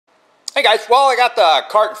Hey guys, well I got the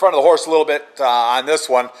cart in front of the horse a little bit on this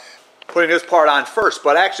one, putting this part on first,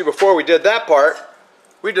 but actually before we did that part,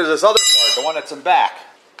 we did this other part, the one that's in back,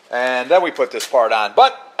 and then we put this part on.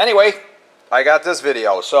 But anyway, I got this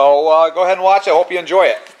video, so go ahead and watch it. I hope you enjoy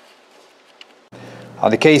it.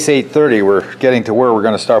 On the Case 830, we're getting to where we're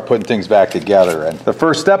going to start putting things back together, and the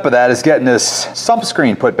first step of that is getting this sump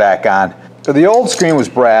screen put back on. So the old screen was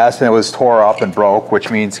brass and it was tore up and broke, which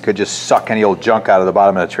means it could just suck any old junk out of the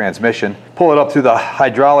bottom of the transmission, pull it up through the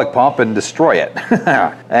hydraulic pump and destroy it.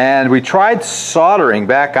 And we tried soldering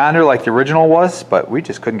back on there like the original was, but we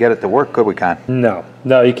just couldn't get it to work, could we, Con? No,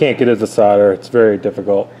 you can't get it to solder. It's very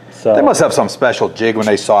difficult. So they must have some special jig when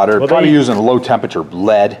they solder. Well, probably using low temperature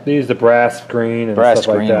lead. They use the brass screen and stuff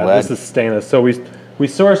like that. Lead. This is stainless. So we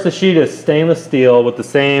sourced the sheet of stainless steel with the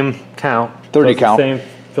same count. 30 count. The same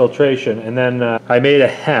filtration, and then I made a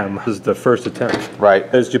hem. This is the first attempt. Right.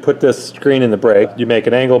 As you put this screen in the brake, you make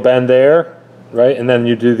an angle bend there, right, and then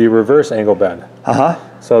you do the reverse angle bend.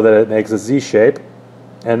 So that it makes a Z shape,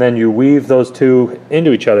 and then you weave those two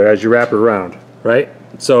into each other as you wrap it around, right?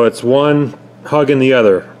 So it's one hugging the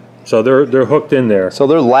other. So they're hooked in there. So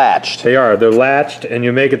they're latched. They are. They're latched, and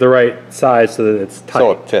you make it the right size so that it's tight.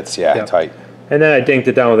 So it fits, yeah, tight. And then I dinked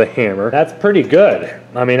it down with a hammer. That's pretty good.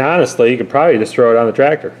 I mean, honestly, you could probably just throw it on the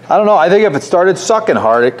tractor. I don't know. I think if it started sucking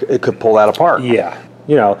hard, it could pull that apart. Yeah.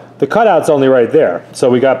 You know, the cutout's only right there. So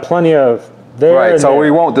we got plenty of there. Right, and so there.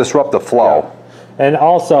 we won't disrupt the flow. Yeah. And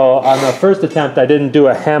also, on the first attempt, I didn't do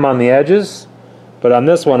a hem on the edges. But on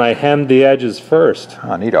this one, I hemmed the edges first.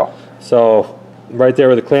 Oh, neato. So right there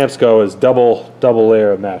where the clamps go is double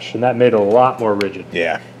layer of mesh, and that made it a lot more rigid.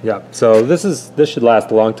 Yeah. Yeah. So this should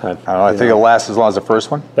last a long time. I don't know, I think it'll last as long as the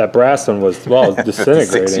first one. That brass one was, well, it was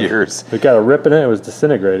disintegrating. 6 years. We got a rip in it, it was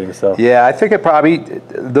disintegrating, so. Yeah, I think it probably,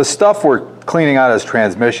 the stuff we're cleaning out of this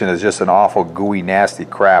transmission is just an awful gooey, nasty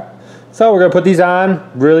crap. So we're gonna put these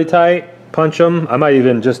on really tight, punch them. I might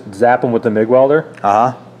even just zap them with the MIG welder.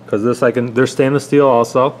 Because this they're stainless steel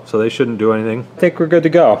also, so they shouldn't do anything. I think we're good to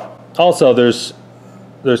go. Also, there's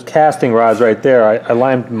casting rods right there. I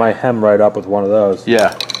lined my hem right up with one of those.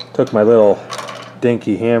 Yeah. Took my little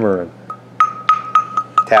dinky hammer and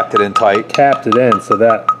tapped it in tight. Tapped it in so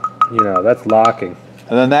that, you know, that's locking.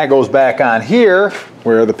 And then that goes back on here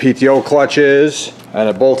where the PTO clutch is, and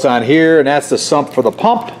it bolts on here, and that's the sump for the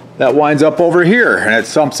pump. That winds up over here, and it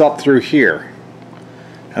sumps up through here.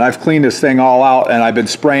 And I've cleaned this thing all out, and I've been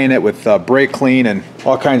spraying it with brake clean and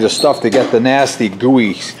all kinds of stuff to get the nasty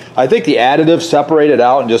gooey. I think the additive separated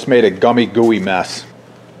out and just made a gummy gooey mess.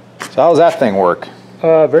 So how does that thing work?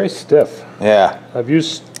 Very stiff. Yeah. I've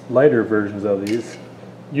used lighter versions of these.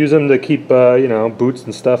 Use them to keep, you know, boots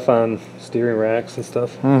and stuff on steering racks and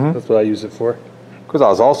stuff. That's what I use it for. Because I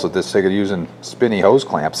was also just sick of using spinny hose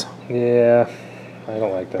clamps. Yeah. I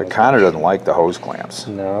don't like that. But Connor doesn't like the hose clamps.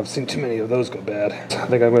 No, I've seen too many of those go bad. I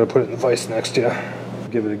think I'm going to put it in the vise next year.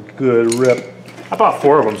 Give it a good rip. I bought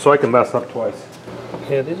 4 of them so I can mess up twice.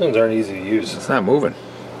 Yeah, these ones aren't easy to use. It's not moving.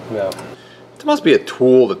 No. There must be a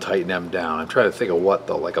tool to tighten them down. I'm trying to think of what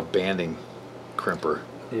though, like a banding crimper.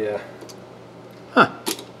 Yeah. Huh.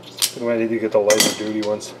 We might need to get the lighter duty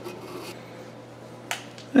ones.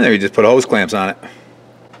 And then we just put hose clamps on it.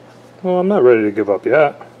 Well, I'm not ready to give up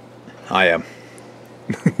yet. I am.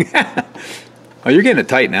 Oh, you're getting it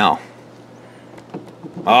tight now.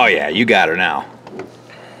 Oh yeah, you got her now.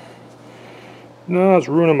 No, it's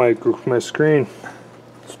ruining my screen.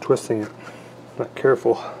 It's twisting it. Not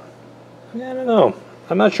careful. Yeah, I don't know.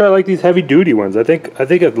 I'm not sure I like these heavy duty ones. I think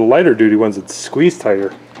of the lighter duty ones that squeeze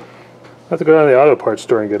tighter. I have to go down to the auto parts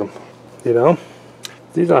store and get them. You know,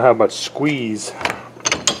 these don't have much squeeze.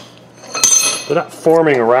 They're not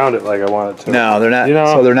forming around it like I want it to. No, they're not. You know,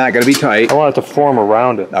 so they're not going to be tight. I want it to form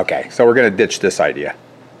around it. Okay, so we're going to ditch this idea.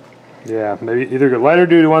 Yeah, maybe either get lighter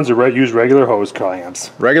duty ones or use regular hose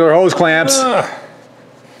clamps. Regular hose clamps.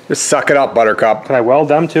 Just suck it up, Buttercup. Can I weld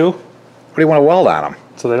them too? What do you want to weld on them?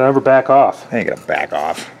 So they never back off. They ain't going to back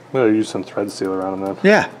off. We'll use some thread sealer on them then.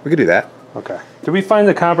 Yeah, we could do that. Okay. Did we find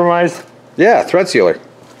the compromise? Yeah, thread sealer.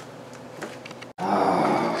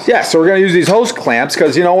 Yeah, so we're going to use these hose clamps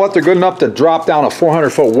because you know what? They're good enough to drop down a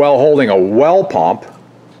 400-foot well holding a well pump.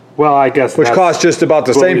 Well, I guess which costs just about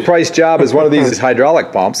the same price job as one of these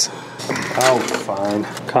hydraulic pumps. Oh, fine.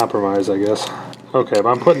 Compromise, I guess. Okay, but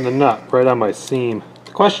I'm putting the nut right on my seam.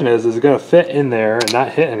 The question is it going to fit in there and not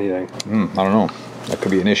hit anything? I don't know. That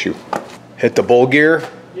could be an issue. Hit the bull gear?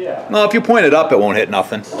 Yeah. No, if you point it up, it won't hit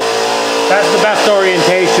nothing. That's the best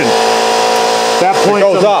orientation. That points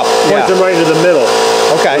goes up. Points them right into the middle.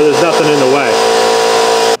 Okay. So there's nothing in the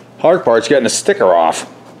way. Hard part's getting a sticker off.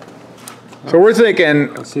 So we're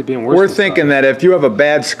thinking, I see it being worse we're than thinking that if you have a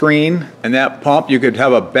bad screen and that pump, you could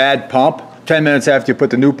have a bad pump. 10 minutes after you put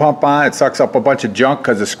the new pump on, it sucks up a bunch of junk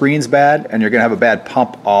because the screen's bad, and you're gonna have a bad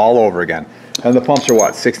pump all over again. And the pumps are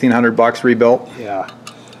what, 1,600 bucks rebuilt? Yeah.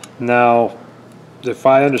 Now, if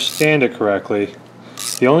I understand it correctly,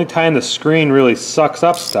 the only time the screen really sucks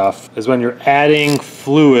up stuff is when you're adding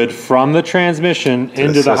fluid from the transmission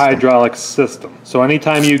into the hydraulic system. So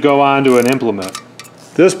anytime you go onto an implement.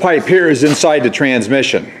 This pipe here is inside the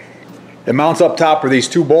transmission. It mounts up top where these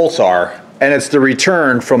two bolts are, and it's the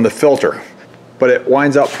return from the filter. But it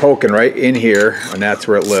winds up poking right in here, and that's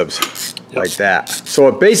where it lives, like that. So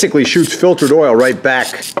it basically shoots filtered oil right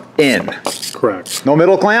back in. Correct. No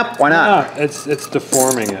middle clamp? Why not? Yeah, it's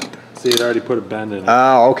deforming it. See, it already put a bend in it.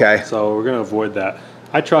 Oh, okay. So we're gonna avoid that.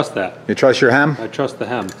 I trust that. You trust your hem? I trust the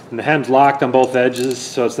hem. And the hem's locked on both edges,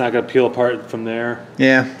 so it's not gonna peel apart from there.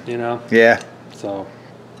 Yeah. You know? Yeah. So.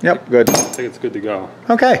 Yep, good. I think it's good to go.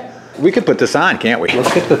 Okay. We could put this on, can't we?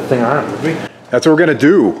 Let's get the thing on, would we? That's what we're gonna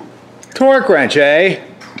do. Torque wrench, eh?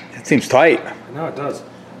 It seems tight. No, it does.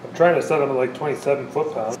 I'm trying to set them at like 27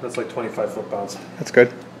 foot-pounds. That's like 25 foot-pounds. That's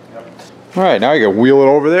good. Yep. All right, now you gotta wheel it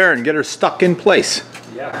over there and get her stuck in place.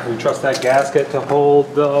 Yeah. We trust that gasket to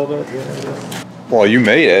hold all the... Yeah. Well, you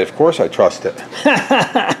made it. Of course I trust it.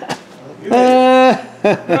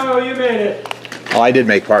 No, you made it. Oh, I did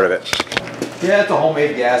make part of it. Yeah, it's a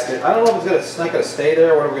homemade gasket. I don't know if it's not gonna stay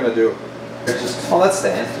there. What are we gonna do? It's just, oh, that's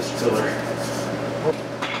staying. Just fill her.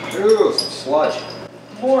 Ooh, some sludge.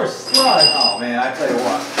 More sludge. Oh man, I tell you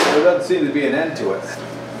what, there doesn't seem to be an end to it.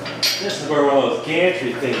 This is where one of those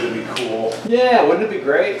gantry things would be cool. Yeah, wouldn't it be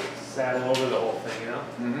great? Saddle over the whole thing, you know?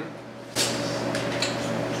 Mm-hmm.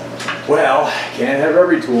 Well, can't have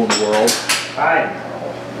every tool in the world. I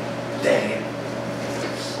know. Dang it.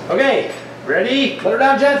 Okay, ready? Put her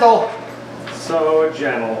down gentle. So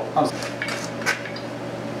gentle.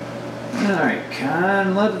 Alright,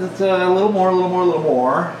 Con, let it, a little more, a little more, a little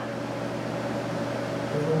more.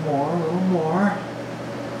 A little more, a little more.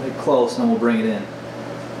 Get close and then we'll bring it in.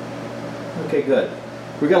 Okay, good.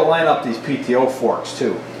 We gotta line up these PTO forks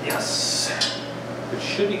too. Yes. It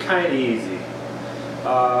should be kind of easy.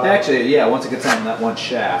 Actually, yeah, once it gets on that one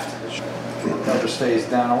shaft. The rubber stays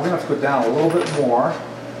down. We're gonna have to go down a little bit more.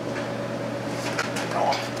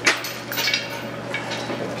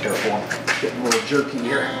 Be careful, I'm getting a little jerky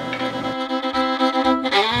here.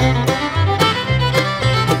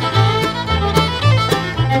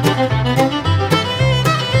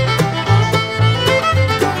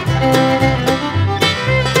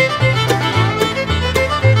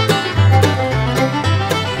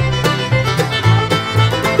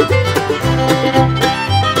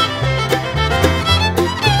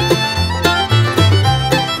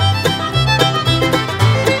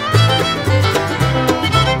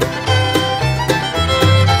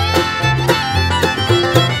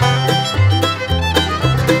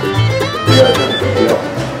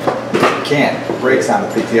 Brakes on the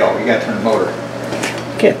PTO. You gotta turn the motor.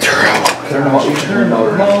 Can't turn Turn the motor. You turn the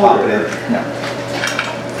motor. Not pop it in. No.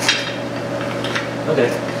 Okay.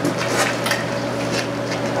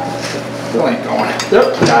 Still ain't going. Yep,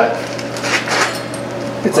 got it.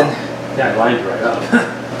 It's in. Yeah, I lined it right up.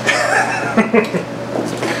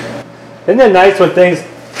 Isn't it nice when things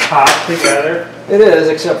pop together? It is,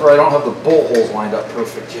 except for I don't have the bolt holes lined up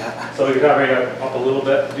perfect yet. So you gotta bring it up a little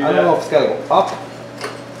bit to do that? I don't know if it's gotta go up.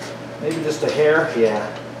 Maybe just a hair.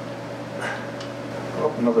 Yeah. Go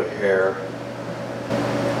up another hair.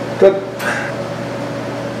 Good.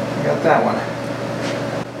 I got that one.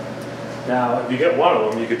 Now, if you get one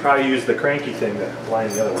of them, you could probably use the cranky thing to line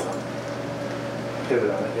the other one up. Pivot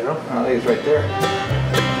on it, you know? Oh, he's right there.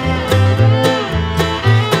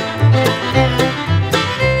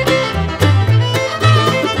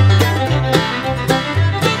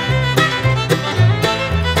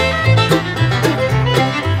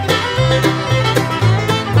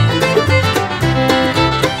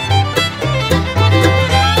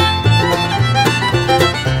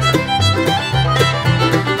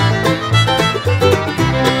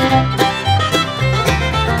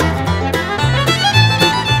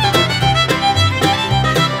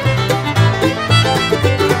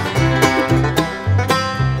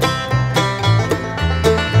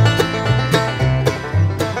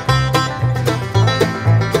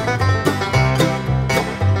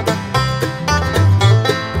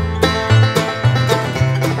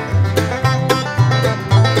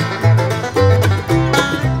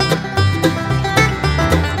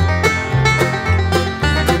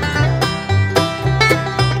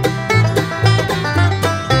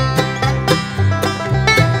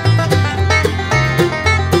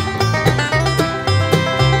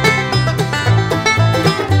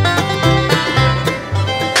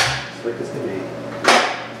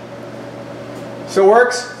 Still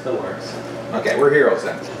works? Still works. Okay, we're heroes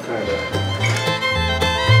then. Kinda.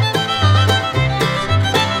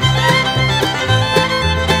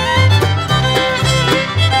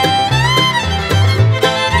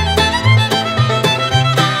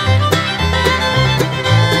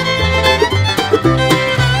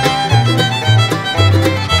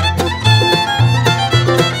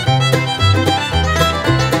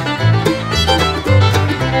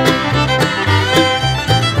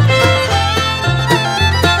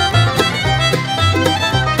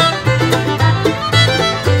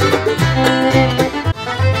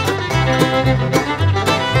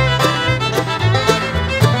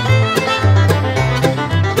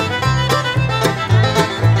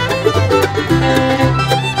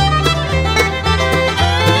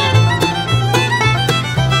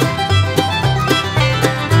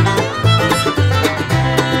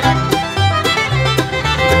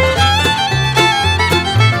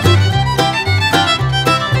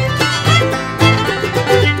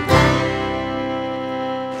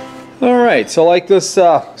 Alright, so like this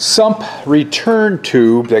sump return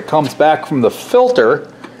tube that comes back from the filter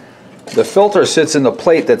sits in the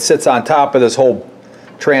plate that sits on top of this whole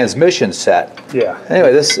transmission set. Yeah.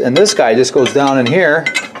 Anyway, this guy just goes down in here,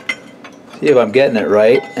 see if I'm getting it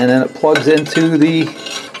right, and then it plugs into the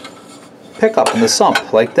pickup in the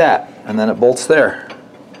sump like that, and then it bolts there.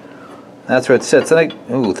 That's where it sits. I think,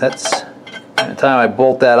 ooh, that's, by the time I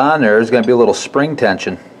bolt that on there, there's going to be a little spring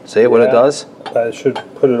tension. See what it does? I should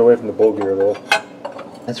put it away from the bowl gear though.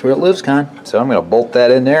 That's where it lives, Con. So I'm going to bolt that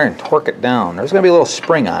in there and torque it down. There's going to be a little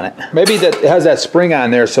spring on it. Maybe that it has that spring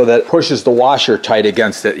on there so that it pushes the washer tight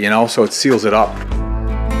against it, you know, so it seals it up.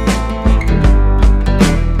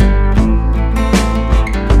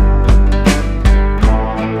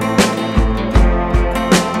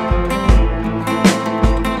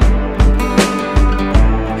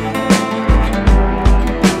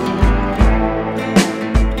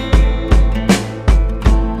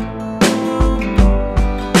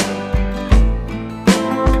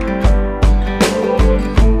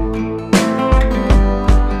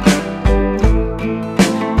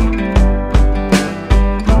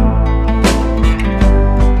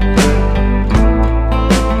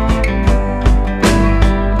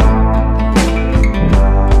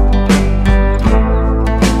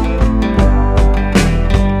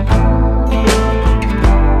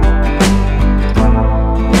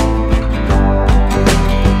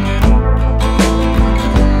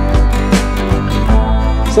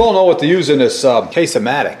 Still don't know what to use in this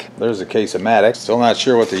case-o-matic. There's a case-o-matic. Still not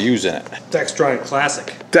sure what to use in it. Dextron Classic.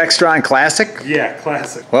 Dextron Classic? Yeah,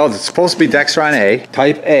 Classic. Well, it's supposed to be Dextron A.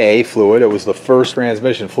 Type A fluid. It was the first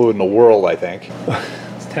transmission fluid in the world, I think.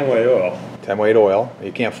 It's 10-way oil. 10-weight oil.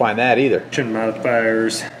 You can't find that either. Chin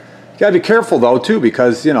modifiers. You gotta be careful though too,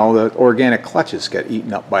 because you know the organic clutches get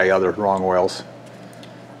eaten up by other wrong oils.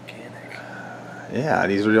 Organic. Yeah,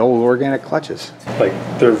 these are the old organic clutches. Like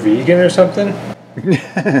they're vegan or something?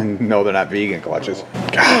 No, they're not vegan clutches.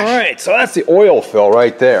 Alright, so that's the oil fill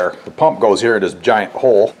right there. The pump goes here in this giant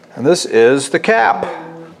hole. And this is the cap.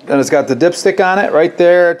 And it's got the dipstick on it right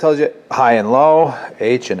there. It tells you high and low,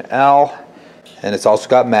 H and L. And it's also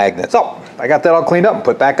got magnets. Oh, I got that all cleaned up and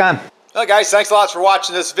put back on. Well guys, thanks a lot for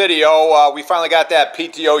watching this video. We finally got that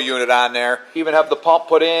PTO unit on there. Even have the pump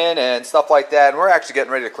put in and stuff like that. And we're actually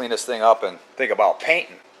getting ready to clean this thing up and think about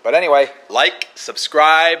painting. But anyway, like,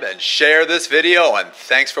 subscribe, and share this video, and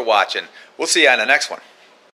thanks for watching. We'll see you on the next one.